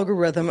own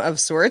algorithm of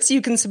sorts.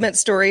 You can submit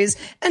stories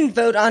and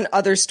vote on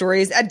other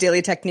stories at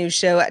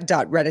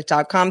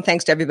dailytechnewsshow.reddit.com.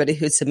 Thanks to everybody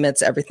who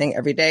submits everything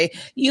every day.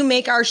 You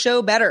make our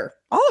show better.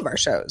 All of our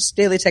shows,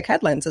 Daily Tech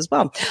Headlines as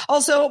well.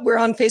 Also, we're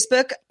on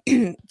Facebook,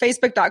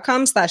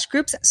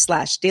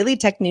 facebook.com/groups/Daily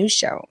Tech News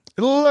Show.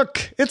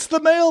 Look, it's the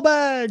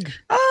mailbag.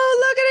 Oh,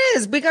 look, it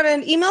is. We got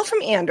an email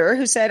from Ander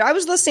who said, I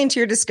was listening to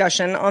your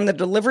discussion on the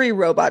delivery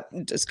robot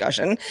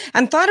discussion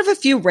and thought of a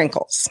few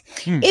wrinkles.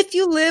 If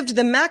you lived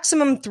the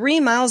maximum 3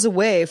 miles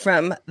away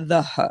from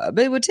the hub,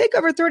 it would take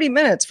over 30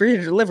 minutes for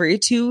your delivery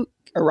to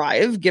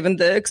arrive, given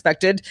the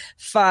expected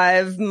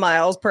 5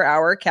 miles per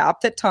hour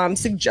cap that Tom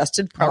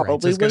suggested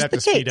probably was the case. Have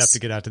to speed up to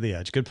get out to the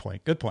edge. Good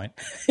point.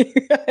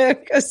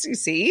 Because you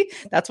see,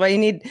 that's why you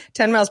need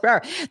 10 miles per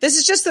hour. This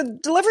is just the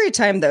delivery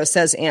time, though,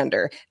 says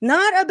Ander.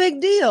 Not a big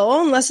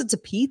deal unless it's a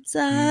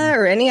pizza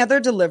or any other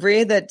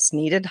delivery that's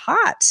needed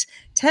hot.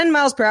 10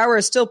 miles per hour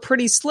is still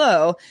pretty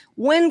slow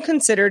when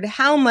considered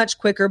how much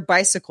quicker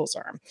bicycles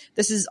are.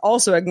 This is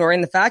also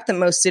ignoring the fact that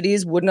most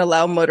cities wouldn't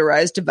allow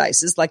motorized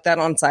devices like that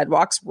on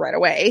sidewalks right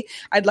away.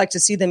 I'd like to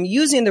see them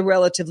using the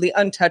relatively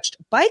untouched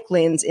bike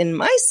lanes in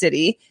my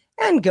city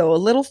and go a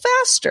little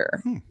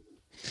faster.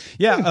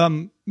 Yeah,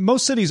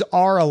 most cities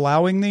are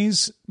allowing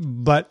these,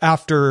 but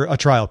after a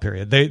trial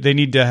period. They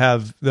need to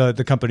have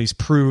the companies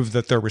prove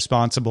that they're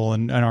responsible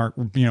and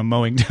aren't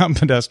mowing down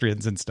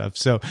pedestrians and stuff.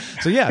 So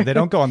yeah, they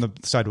don't go on the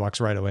sidewalks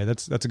right away.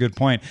 That's a good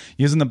point.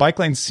 Using the bike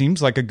lane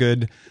seems like a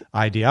good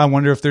idea. I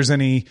wonder if there's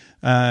any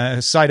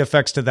side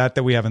effects to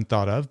that we haven't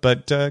thought of.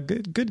 But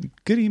good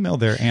email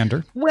there,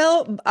 Ander.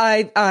 Well,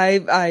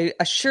 I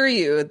assure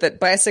you that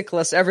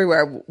bicyclists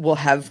everywhere will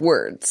have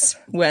words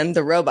when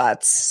the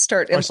robots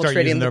start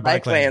infiltrating the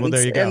bike lanes. Well,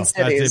 there you go. In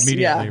cities. That's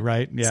immediately,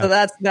 right? Yeah. So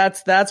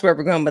that's where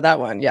we're going with that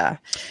one. Yeah.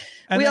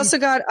 And we also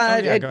got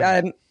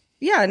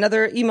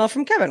another email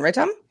from Kevin, right,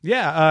 Tom?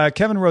 Yeah.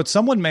 Kevin wrote,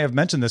 someone may have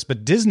mentioned this,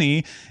 but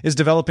Disney is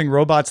developing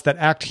robots that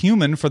act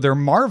human for their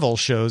Marvel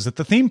shows at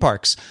the theme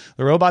parks.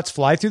 The robots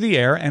fly through the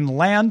air and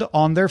land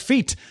on their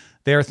feet.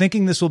 They are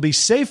thinking this will be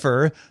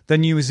safer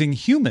than using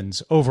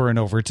humans over and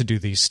over to do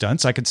these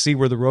stunts. I could see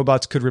where the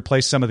robots could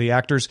replace some of the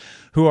actors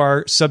who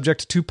are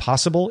subject to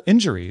possible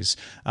injuries.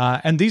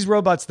 And these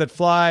robots that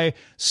fly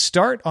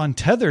start on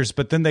tethers,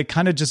 but then they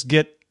kind of just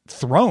get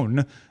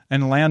thrown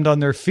and land on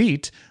their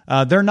feet.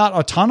 They're not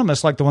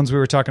autonomous like the ones we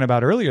were talking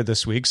about earlier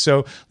this week.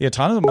 So the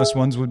autonomous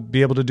ones would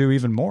be able to do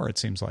even more, it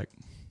seems like.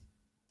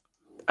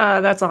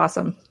 That's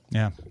awesome.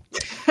 Yeah.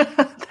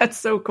 That's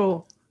so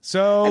cool.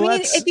 So I mean, I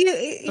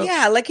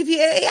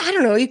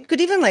don't know, you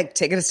could even like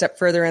take it a step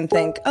further and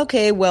think,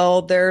 okay,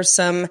 well,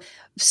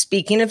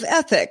 speaking of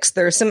ethics,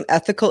 there are some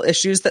ethical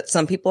issues that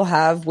some people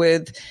have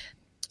with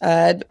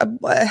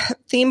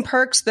theme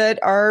parks that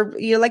are,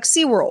 like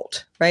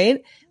SeaWorld,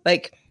 right?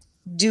 Like,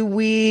 do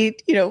we,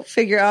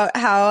 figure out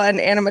how an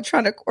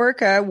animatronic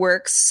orca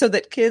works so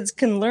that kids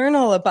can learn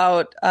all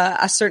about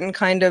a certain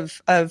kind of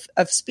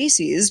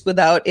species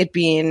without it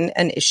being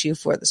an issue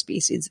for the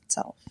species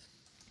itself?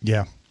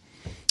 Yeah.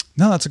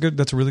 No,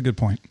 that's a really good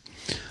point.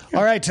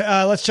 All right,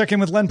 let's check in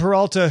with Len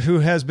Peralta, who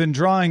has been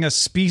drawing a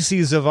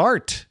species of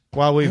art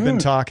while we've been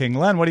talking.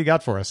 Len, what do you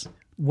got for us?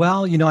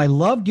 Well, I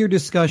loved your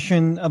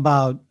discussion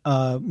about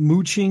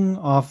mooching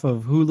off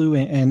of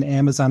Hulu and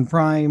Amazon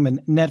Prime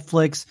and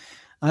Netflix.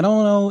 I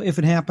don't know if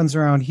it happens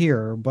around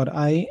here, but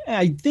I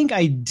think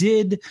I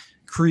did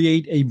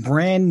create a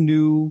brand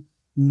new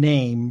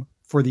name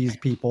for these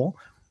people.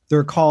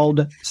 They're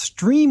called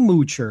stream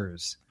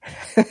moochers.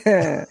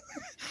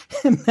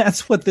 And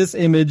that's what this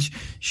image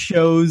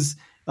shows,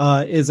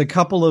 is a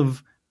couple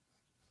of,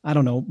 I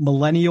don't know,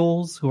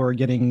 millennials who are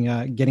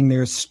getting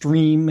their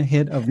stream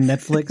hit of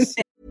Netflix.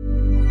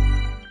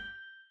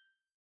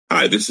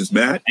 Hi, this is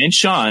Matt and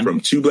Sean from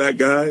Two Black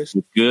Guys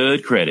with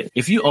Good Credit.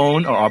 If you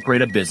own or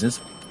operate a business,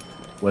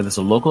 whether it's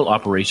a local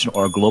operation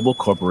or a global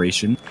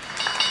corporation,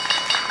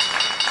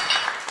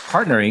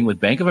 partnering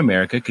with Bank of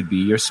America could be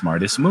your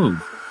smartest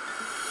move.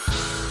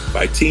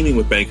 By teaming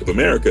with Bank of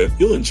America,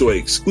 you'll enjoy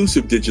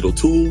exclusive digital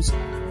tools,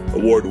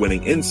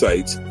 award-winning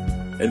insights,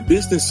 and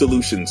business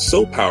solutions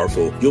so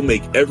powerful you'll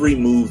make every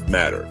move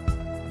matter.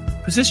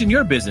 Position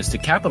your business to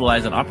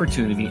capitalize on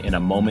opportunity in a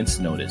moment's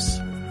notice.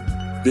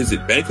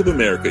 Visit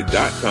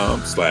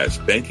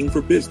bankofamerica.com/banking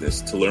for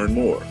business to learn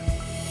more.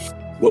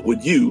 What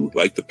would you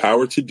like the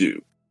power to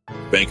do?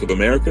 Bank of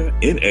America,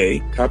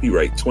 N.A.,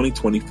 copyright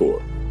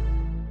 2024.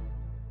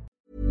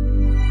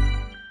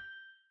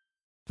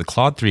 The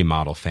Claude 3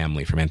 model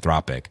family from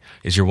Anthropic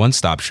is your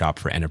one-stop shop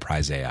for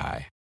enterprise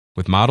AI.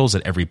 With models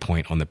at every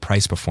point on the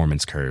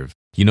price-performance curve,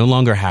 you no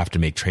longer have to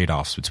make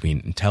trade-offs between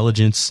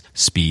intelligence,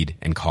 speed,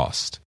 and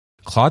cost.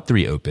 Claude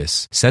 3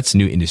 Opus sets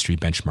new industry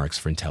benchmarks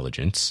for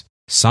intelligence.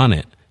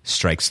 Sonnet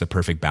strikes the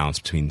perfect balance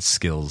between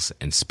skills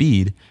and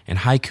speed. And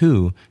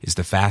Haiku is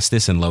the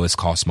fastest and lowest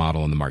cost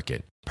model in the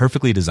market,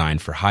 perfectly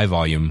designed for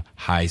high-volume,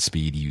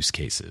 high-speed use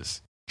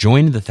cases.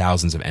 Join the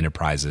thousands of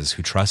enterprises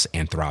who trust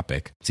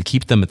Anthropic to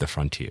keep them at the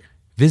frontier.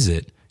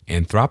 Visit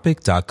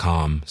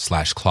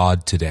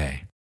anthropic.com/Claude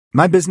today.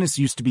 My business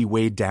used to be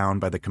weighed down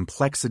by the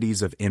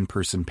complexities of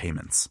in-person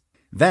payments.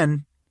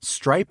 Then,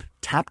 Stripe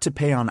Tap to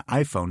Pay on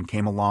iPhone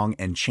came along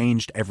and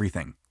changed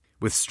everything.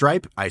 With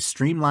Stripe, I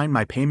streamlined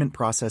my payment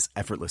process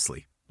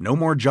effortlessly. No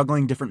more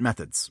juggling different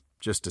methods.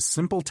 Just a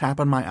simple tap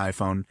on my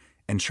iPhone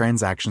and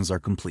transactions are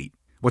complete.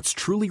 What's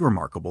truly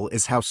remarkable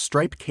is how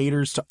Stripe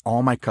caters to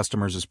all my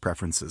customers'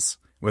 preferences.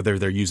 Whether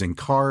they're using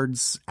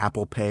cards,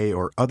 Apple Pay,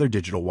 or other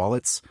digital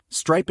wallets,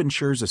 Stripe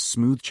ensures a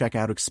smooth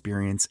checkout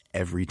experience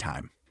every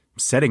time.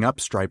 Setting up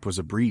Stripe was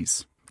a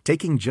breeze,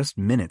 taking just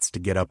minutes to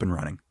get up and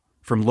running.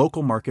 From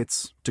local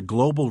markets to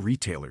global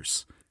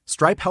retailers,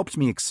 Stripe helped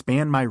me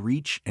expand my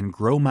reach and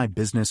grow my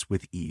business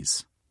with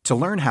ease. To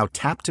learn how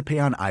Tap to Pay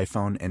on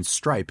iPhone and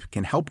Stripe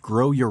can help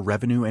grow your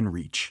revenue and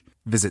reach,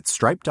 visit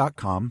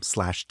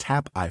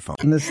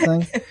stripe.com/tapiphone. This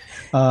thing,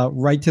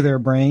 right to their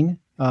brain.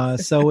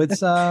 So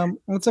it's a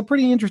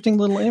pretty interesting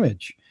little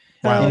image.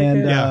 Wow.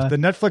 And the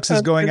Netflix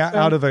is going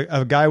out of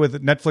a guy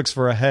with Netflix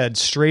for a head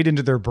straight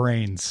into their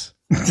brains.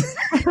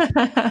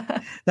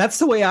 That's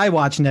the way I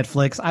watch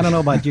Netflix. I don't know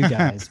about you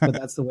guys, but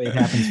that's the way it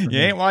happens for me.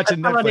 You ain't watching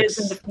Netflix. How it is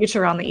in the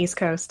future on the East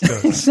Coast.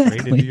 So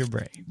straight into your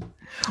brain.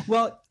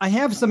 Well, I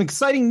have some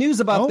exciting news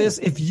about this.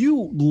 If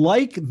you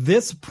like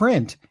this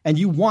print and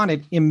you want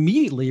it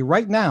immediately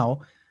right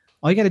now,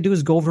 all you got to do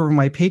is go over to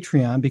my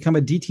Patreon, become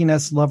a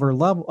DTNS lover,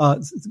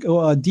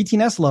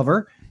 DTNS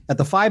lover. At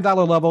the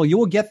 $5 level, you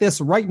will get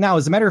this right now.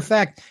 As a matter of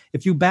fact,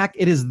 if you back,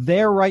 it is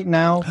there right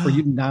now for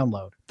you to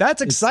download.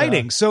 That's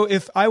exciting. So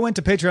if I went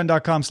to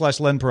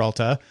patreon.com/Len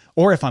Peralta,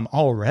 or if I'm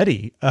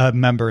already a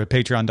member at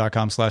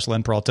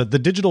patreon.com/Len Peralta, the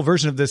digital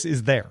version of this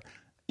is there.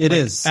 It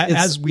is.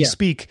 As we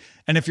speak.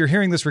 And if you're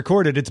hearing this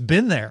recorded, it's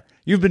been there.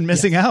 You've been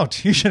missing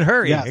out. You should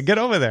hurry and get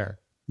over there.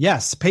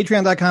 Yes.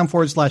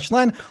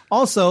 Patreon.com/Len.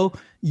 Also,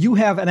 you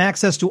have an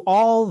access to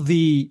all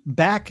the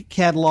back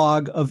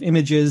catalog of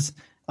images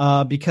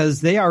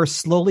because they are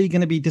slowly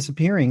going to be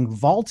disappearing,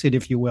 vaulted,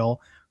 if you will,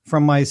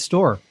 from my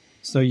store.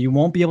 So you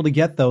won't be able to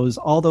get those.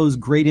 All those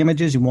great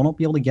images, you won't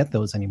be able to get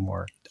those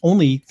anymore.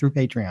 Only through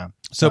Patreon.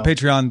 So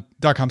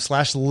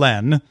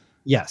Patreon.com/Len.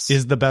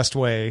 is the best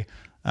way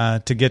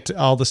to get to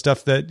all the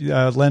stuff that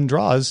Len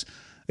draws.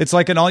 It's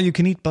like an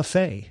all-you-can-eat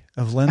buffet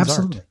of Len's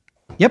art.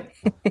 Yep.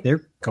 There,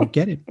 go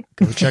get it.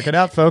 Go check it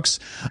out, folks.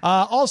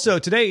 Also,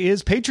 today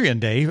is Patreon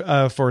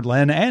Day for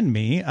Len and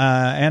me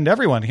and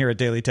everyone here at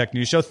Daily Tech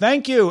News Show.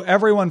 Thank you,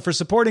 everyone, for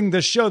supporting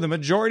this show. The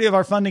majority of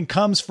our funding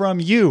comes from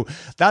you.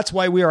 That's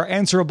why we are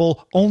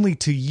answerable only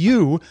to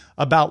you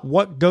about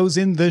what goes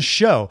in this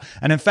show.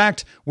 And in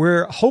fact,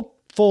 we're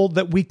hopeful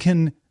that we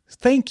can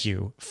thank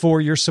you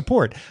for your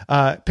support.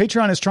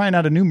 Patreon is trying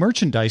out a new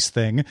merchandise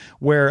thing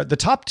where the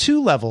top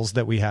 2 levels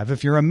that we have,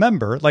 if you're a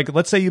member, like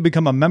let's say you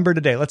become a member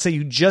today, let's say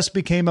you just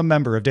became a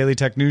member of Daily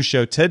Tech News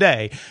Show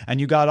today, and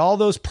you got all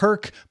those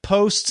perk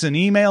posts and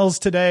emails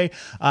today.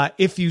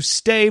 If you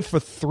stay for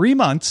 3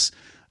 months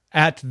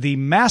at the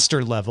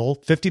master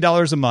level,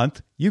 $50 a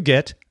month, you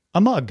get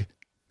a mug.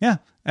 Yeah.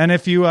 And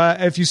if you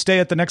stay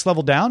at the next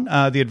level down,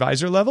 the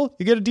advisor level,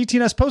 you get a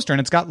DTNS poster,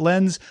 and it's got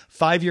Len's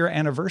 5-year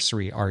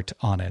anniversary art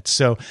on it.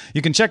 So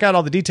you can check out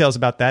all the details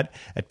about that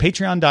at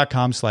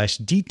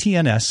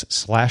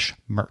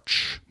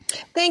patreon.com/DTNS/merch.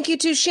 Thank you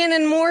to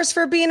Shannon Morse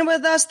for being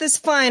with us this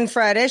fine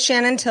Friday.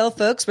 Shannon, tell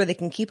folks where they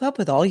can keep up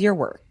with all your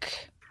work.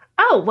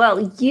 Oh, well,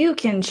 you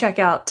can check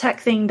out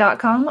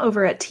techthing.com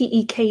over at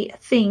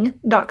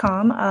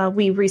tekthing.com.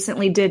 We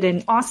recently did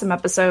an awesome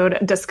episode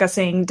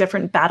discussing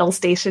different battle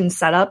station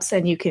setups,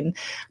 and you can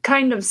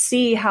kind of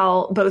see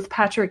how both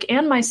Patrick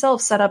and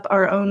myself set up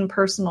our own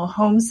personal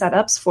home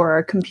setups for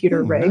our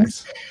computer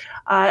rigs.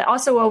 Nice.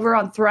 Also over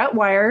on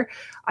ThreatWire,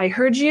 I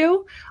heard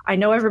you. I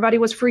know everybody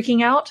was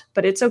freaking out,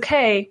 but it's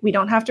okay. We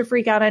don't have to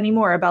freak out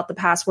anymore about the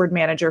password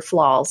manager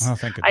flaws. Oh,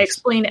 thank goodness. I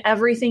explain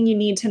everything you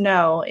need to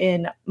know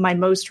in my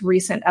most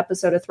recent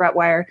episode of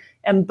ThreatWire,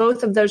 and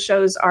both of those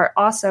shows are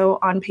also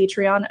on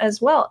Patreon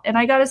as well. And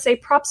I got to say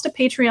props to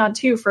Patreon,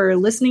 too, for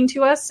listening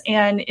to us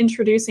and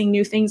introducing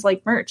new things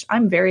like merch.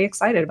 I'm very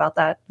excited about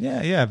that.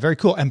 Yeah, very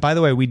cool. And by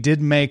the way, we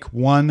did make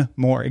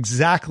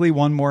exactly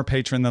one more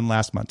patron than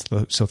last month.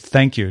 So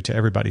thank you to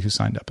everybody who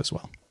signed up as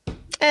well.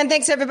 And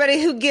thanks to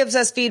everybody who gives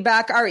us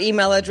feedback. Our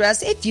email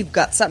address, if you've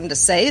got something to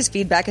say, is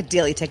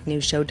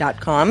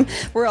feedback@dailytechnewsshow.com.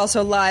 We're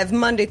also live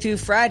Monday through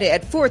Friday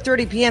at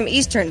 4:30 p.m.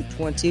 Eastern,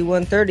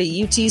 21:30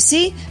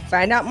 UTC.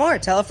 Find out more.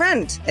 Tell a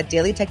friend at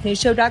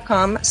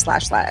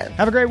dailytechnewsshow.com/live.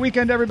 Have a great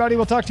weekend, everybody.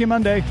 We'll talk to you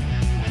Monday.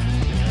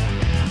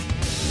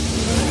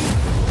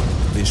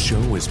 This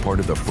show is part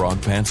of the Frog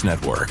Pants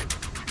Network.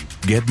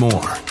 Get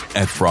more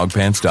at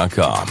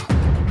frogpants.com.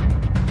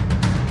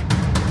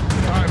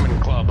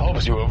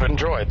 Hopes you have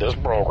enjoyed this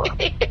program.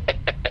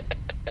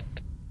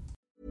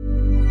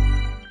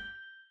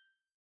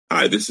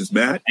 Hi, this is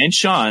Matt and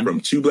Sean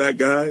from Two Black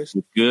Guys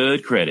with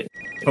Good Credit.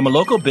 From a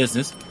local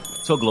business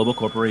to a global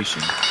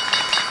corporation,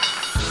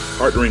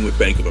 partnering with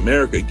Bank of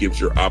America gives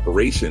your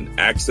operation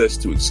access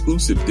to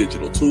exclusive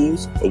digital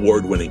tools,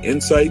 award-winning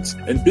insights,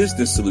 and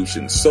business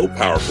solutions so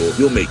powerful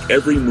you'll make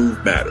every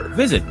move matter.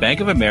 Visit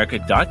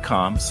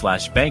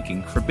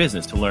bankofamerica.com/banking for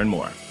business to learn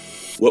more.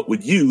 What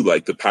would you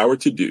like the power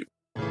to do?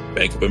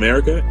 Bank of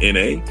America,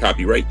 N.A.,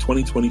 copyright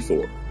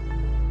 2024.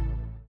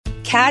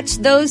 Catch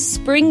those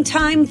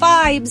springtime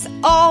vibes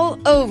all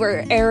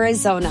over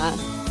Arizona.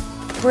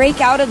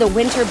 Break out of the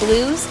winter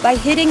blues by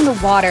hitting the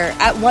water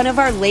at one of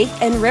our lake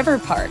and river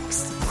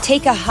parks.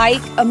 Take a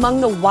hike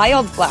among the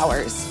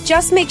wildflowers.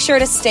 Just make sure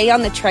to stay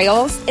on the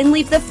trails and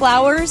leave the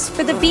flowers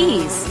for the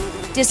bees.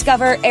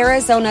 Discover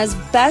Arizona's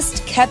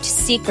best kept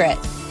secret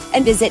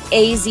and visit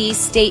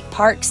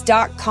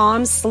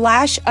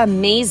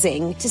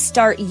azstateparks.com/amazing to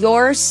start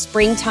your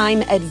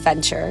springtime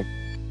adventure.